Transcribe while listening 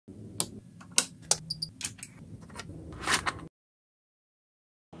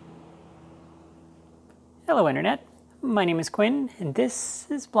Hello Internet, my name is Quinn and this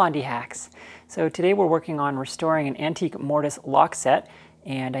is Blondihacks. So today we're working on restoring an antique mortise lock set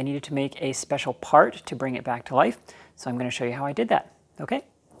and I needed to make a special part to bring it back to life. So I'm going to show you how I did that. Okay,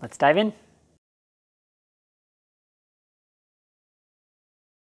 let's dive in.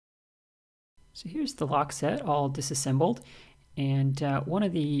 So here's the lock set all disassembled, and one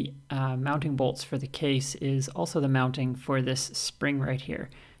of the mounting bolts for the case is also the mounting for this spring right here.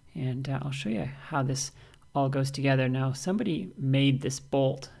 And I'll show you how this all goes together. Now somebody made this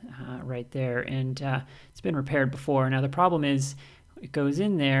bolt right there, and it's been repaired before. Now the problem is it goes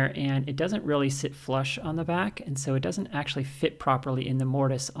in there and it doesn't really sit flush on the back, and so it doesn't actually fit properly in the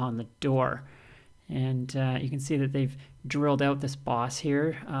mortise on the door. And you can see that they've drilled out this boss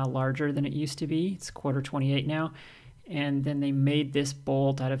here larger than it used to be. It's 1/4 now. And then they made this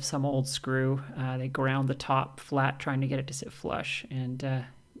bolt out of some old screw. They ground the top flat trying to get it to sit flush, and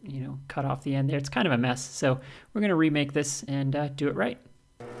you know, cut off the end there. It's kind of a mess. So we're going to remake this and do it right.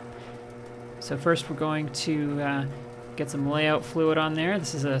 So first we're going to get some layout fluid on there.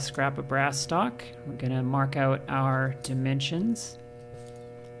 This is a scrap of brass stock. We're going to mark out our dimensions.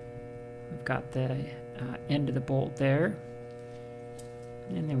 We've got the end of the bolt there,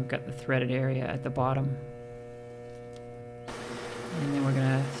 and then we've got the threaded area at the bottom. And then we're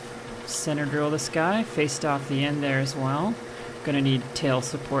going to center drill this guy, faced off the end there as well. Going to need tail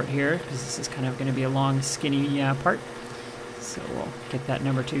support here because this is kind of going to be a long, skinny part. So we'll get that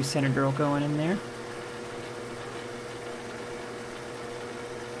number 2 center drill going in there.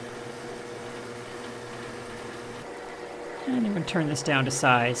 And I'm going to turn this down to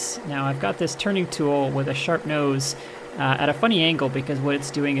size. Now I've got this turning tool with a sharp nose at a funny angle because what it's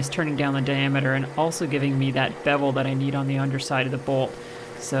doing is turning down the diameter and also giving me that bevel that I need on the underside of the bolt.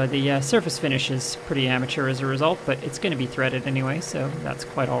 So the surface finish is pretty amateur as a result, but it's going to be threaded anyway, so that's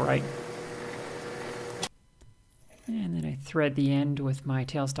quite all right. And then I thread the end with my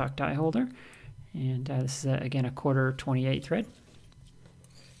tailstock die holder, and this is again a 1/4 thread.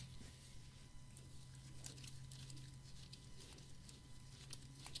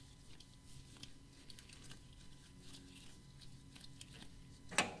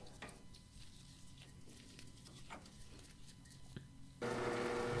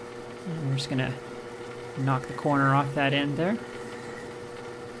 And we're just going to knock the corner off that end there.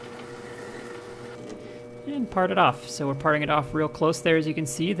 And part it off. So we're parting it off real close there. As you can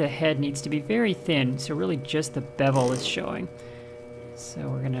see, the head needs to be very thin, so really just the bevel is showing. So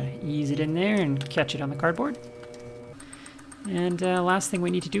we're going to ease it in there and catch it on the cardboard. And last thing we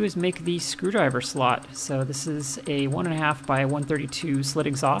need to do is make the screwdriver slot. So this is a 1.5 by 132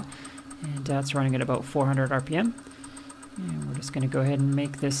 slitting saw, and that's running at about 400 RPM. And we're just going to go ahead and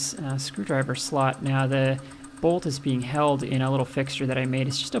make this screwdriver slot. Now the bolt is being held in a little fixture that I made.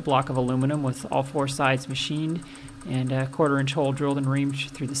 It's just a block of aluminum with all 4 sides machined and a 1/4 hole drilled and reamed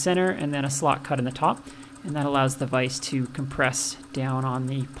through the center, and then a slot cut in the top. And that allows the vise to compress down on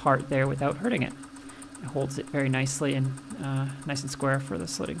the part there without hurting it. It holds it very nicely and nice and square for the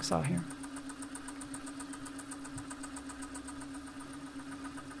slitting saw here.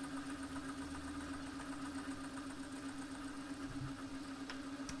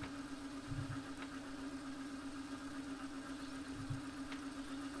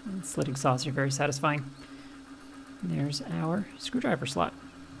 And slitting saws are very satisfying. There's our screwdriver slot.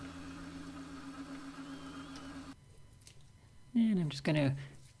 And I'm just going to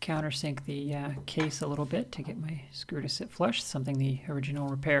countersink the case a little bit to get my screw to sit flush, something the original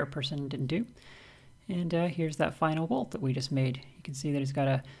repair person didn't do. And here's that final bolt that we just made. You can see that it's got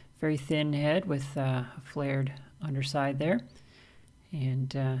a very thin head with a flared underside there.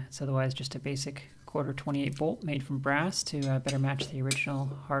 And it's otherwise just a basic 1/4 bolt made from brass to better match the original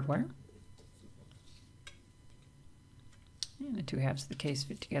hardware. And the 2 halves of the case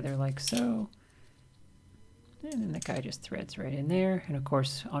fit together like so. And then the guy just threads right in there. And of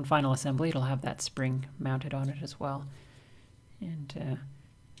course, on final assembly, it'll have that spring mounted on it as well. And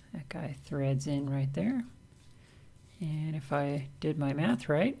that guy threads in right there. And if I did my math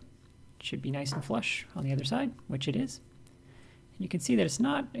right, it should be nice and flush on the other side, which it is. You can see that it's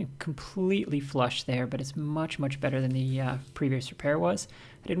not completely flush there, but it's much, much better than the previous repair was.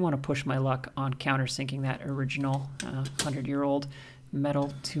 I didn't want to push my luck on countersinking that original 100-year-old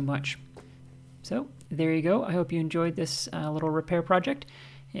metal too much. So there you go. I hope you enjoyed this little repair project.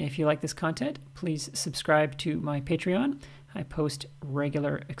 If you like this content, please subscribe to my Patreon. I post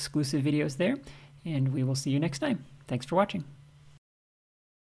regular exclusive videos there, and we will see you next time. Thanks for watching.